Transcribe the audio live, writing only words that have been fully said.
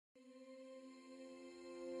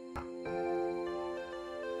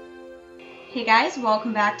Hey guys,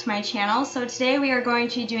 welcome back to my channel. So today we are going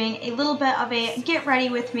to be doing a little bit of a get ready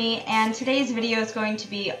with me, and today's video is going to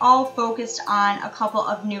be all focused on a couple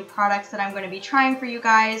of new products that I'm going to be trying for you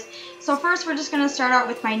guys. So first we're just going to start out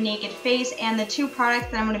with my naked face, and the two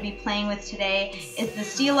products that I'm going to be playing with today is the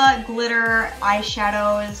Stila glitter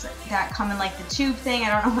eyeshadows that come in like the tube thing, I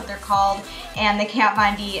don't know what they're called, and the Kat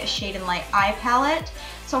Von D Shade and Light eye palette.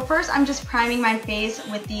 So first I'm just priming my face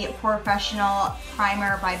with the Professional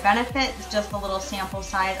Primer by Benefit. It's just a little sample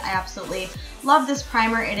size. I absolutely love this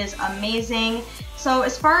primer. It is amazing. So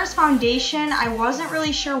as far as foundation, I wasn't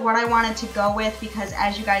really sure what I wanted to go with because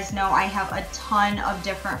as you guys know, I have a ton of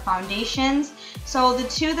different foundations. So the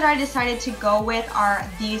two that I decided to go with are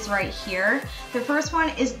these right here. The first one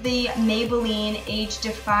is the Maybelline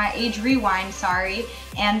Age Rewind,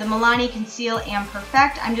 and the Milani Conceal and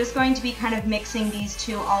Perfect. I'm just going to be kind of mixing these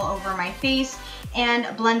two all over my face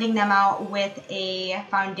and blending them out with a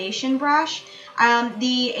foundation brush.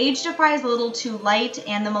 The Age Defy is a little too light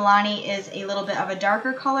and the Milani is a little bit of a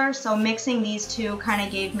darker color, so mixing these two kind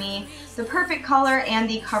of gave me the perfect color and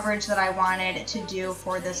the coverage that I wanted to do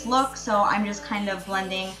for this look. So I'm just kind of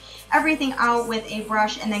blending everything out with a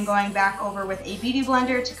brush and then going back over with a beauty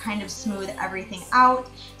blender to kind of smooth everything out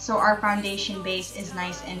so our foundation base is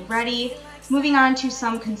nice and ready. Moving on to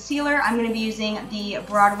some concealer, I'm going to be using the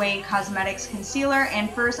Broadway Cosmetics concealer, and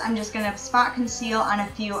first I'm just going to spot conceal on a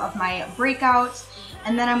few of my breakouts,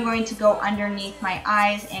 and then I'm going to go underneath my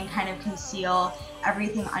eyes and kind of conceal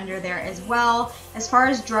everything under there as well. As far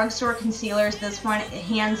as drugstore concealers, this one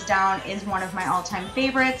hands down is one of my all-time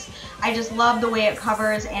favorites. I just love the way it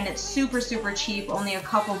covers, and it's super cheap, only a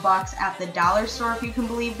couple bucks at the dollar store if you can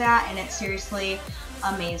believe that, and it's seriously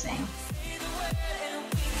amazing.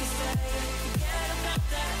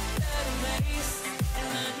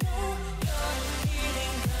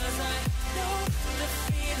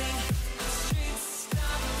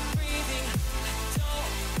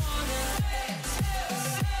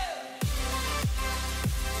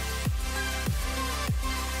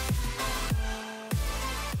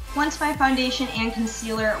 Once my foundation and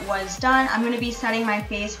concealer was done, I'm going to be setting my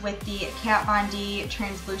face with the Kat Von D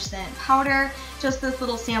translucent powder, just this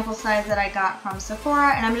little sample size that I got from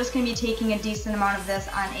Sephora, and I'm just going to be taking a decent amount of this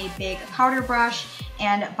on a big powder brush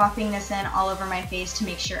and buffing this in all over my face to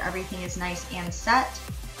make sure everything is nice and set.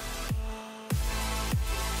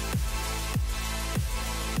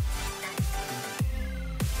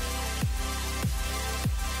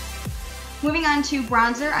 Moving on to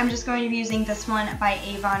bronzer, I'm just going to be using this one by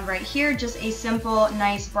Avon right here, just a simple,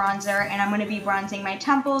 nice bronzer, and I'm going to be bronzing my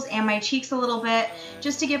temples and my cheeks a little bit,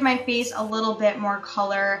 just to give my face a little bit more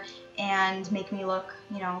color and make me look,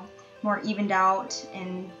 you know, more evened out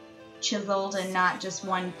and chiseled and not just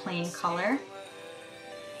one plain color.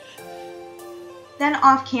 Then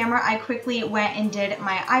off camera, I quickly went and did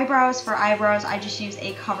my eyebrows. For eyebrows, I just used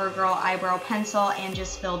a CoverGirl eyebrow pencil and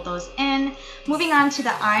just filled those in. Moving on to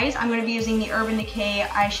the eyes, I'm going to be using the Urban Decay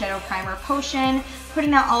Eyeshadow Primer Potion,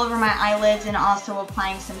 putting that all over my eyelids and also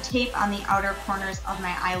applying some tape on the outer corners of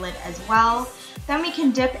my eyelid as well. Then we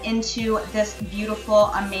can dip into this beautiful,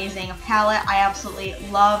 amazing palette. I absolutely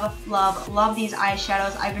love these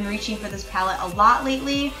eyeshadows. I've been reaching for this palette a lot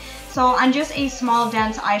lately. So on just a small,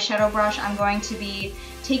 dense eyeshadow brush, I'm going to be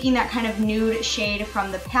taking that kind of nude shade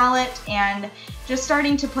from the palette and just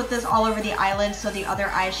starting to put this all over the eyelids so the other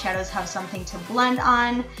eyeshadows have something to blend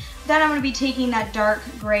on. Then I'm going to be taking that dark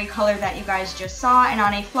gray color that you guys just saw, and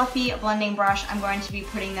on a fluffy blending brush, I'm going to be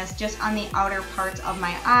putting this just on the outer parts of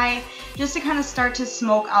my eye, just to kind of start to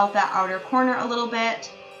smoke out that outer corner a little bit.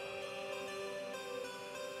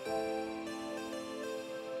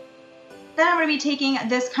 Then I'm going to be taking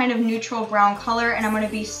this kind of neutral brown color, and I'm going to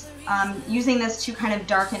be using this to kind of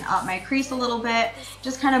darken up my crease a little bit,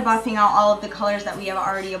 just kind of buffing out all of the colors that we have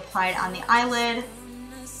already applied on the eyelid.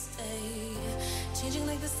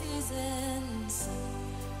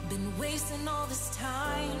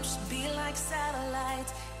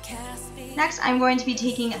 Next, I'm going to be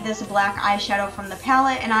taking this black eyeshadow from the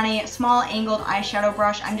palette, and on a small angled eyeshadow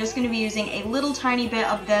brush, I'm just going to be using a little tiny bit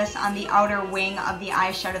of this on the outer wing of the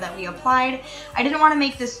eyeshadow that we applied. I didn't want to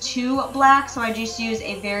make this too black, so I just used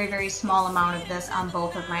a very small amount of this on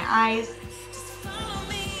both of my eyes.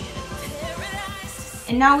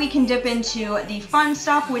 And now we can dip into the fun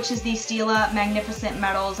stuff, which is the Stila Magnificent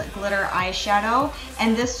Metals Glitter Eyeshadow.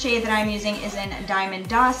 And this shade that I'm using is in Diamond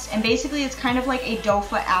Dust. And basically it's kind of like a doe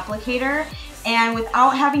foot applicator. And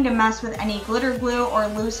without having to mess with any glitter glue or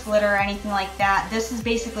loose glitter or anything like that, this is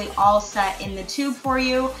basically all set in the tube for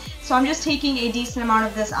you. So I'm just taking a decent amount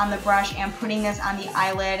of this on the brush and putting this on the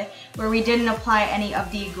eyelid where we didn't apply any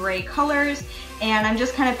of the gray colors. And I'm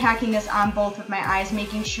just kind of packing this on both of my eyes,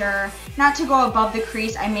 making sure not to go above the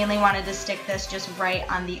crease. I mainly wanted to stick this just right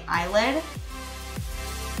on the eyelid.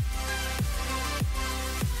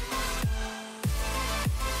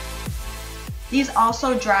 These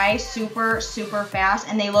also dry super fast,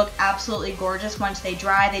 and they look absolutely gorgeous once they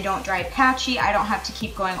dry. They don't dry patchy. I don't have to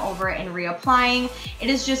keep going over it and reapplying. It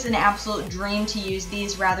is just an absolute dream to use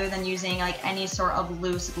these rather than using like any sort of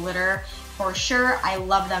loose glitter. For sure, I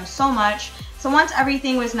love them so much. So once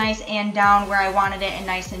everything was nice and down where I wanted it and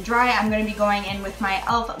nice and dry, I'm going to be going in with my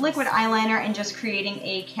e.l.f. liquid eyeliner and just creating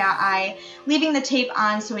a cat eye, leaving the tape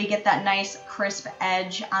on so we get that nice crisp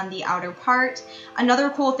edge on the outer part.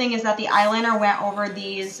 Another cool thing is that the eyeliner went over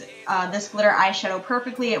this glitter eyeshadow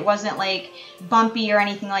perfectly. It wasn't like bumpy or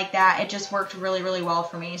anything like that. It just worked really well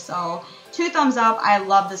for me. So 2 thumbs up. I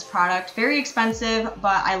love this product. Very expensive,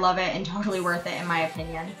 but I love it and totally worth it in my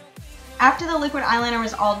opinion. After the liquid eyeliner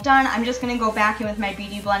was all done, I'm just going to go back in with my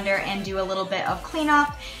beauty blender and do a little bit of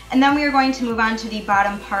cleanup. And then we are going to move on to the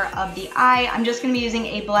bottom part of the eye. I'm just going to be using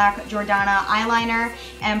a black Jordana eyeliner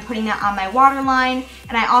and putting that on my waterline.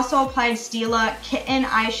 And I also applied Stila Kitten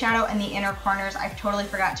eyeshadow in the inner corners. I totally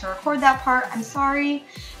forgot to record that part. I'm sorry.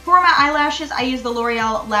 For my eyelashes, I used the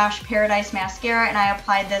L'Oreal Lash Paradise Mascara, and I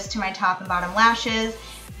applied this to my top and bottom lashes.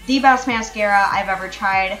 The best mascara I've ever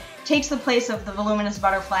tried. Takes the place of the Voluminous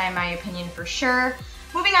Butterfly in my opinion for sure.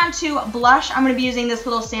 Moving on to blush, I'm going to be using this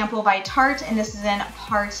little sample by Tarte, and this is in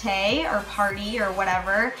Party or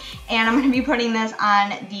whatever. And I'm going to be putting this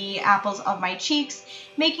on the apples of my cheeks,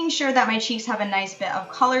 making sure that my cheeks have a nice bit of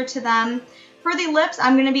color to them. For the lips,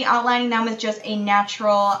 I'm going to be outlining them with just a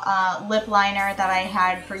natural lip liner that I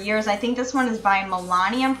had for years. I think this one is by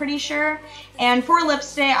Milani, I'm pretty sure. And for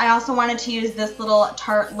lips today, I also wanted to use this little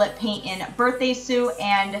Tarte lip paint in Birthday Suit.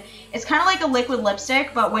 And it's kind of like a liquid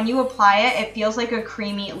lipstick, but when you apply it, it feels like a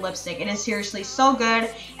creamy lipstick. It is seriously so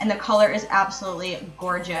good, and the color is absolutely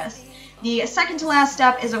gorgeous. The second to last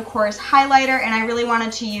step is, of course, highlighter, and I really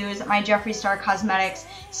wanted to use my Jeffree Star Cosmetics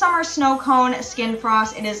Summer Snow Cone Skin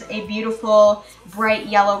Frost. It is a beautiful, bright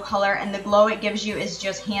yellow color, and the glow it gives you is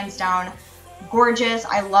just hands down gorgeous.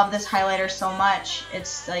 I love this highlighter so much.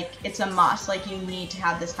 It's a must. Like, you need to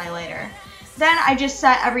have this highlighter. Then I just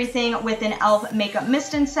set everything with an e.l.f. Makeup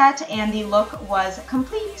Mist and Set, and the look was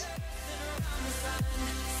complete.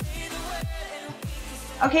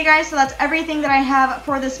 Okay guys, so that's everything that I have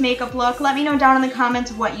for this makeup look. Let me know down in the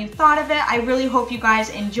comments what you thought of it. I really hope you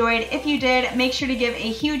guys enjoyed. If you did, make sure to give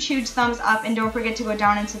a huge thumbs up, and don't forget to go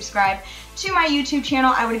down and subscribe to my YouTube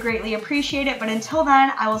channel. I would greatly appreciate it. But until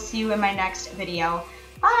then, I will see you in my next video.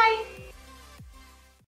 Bye!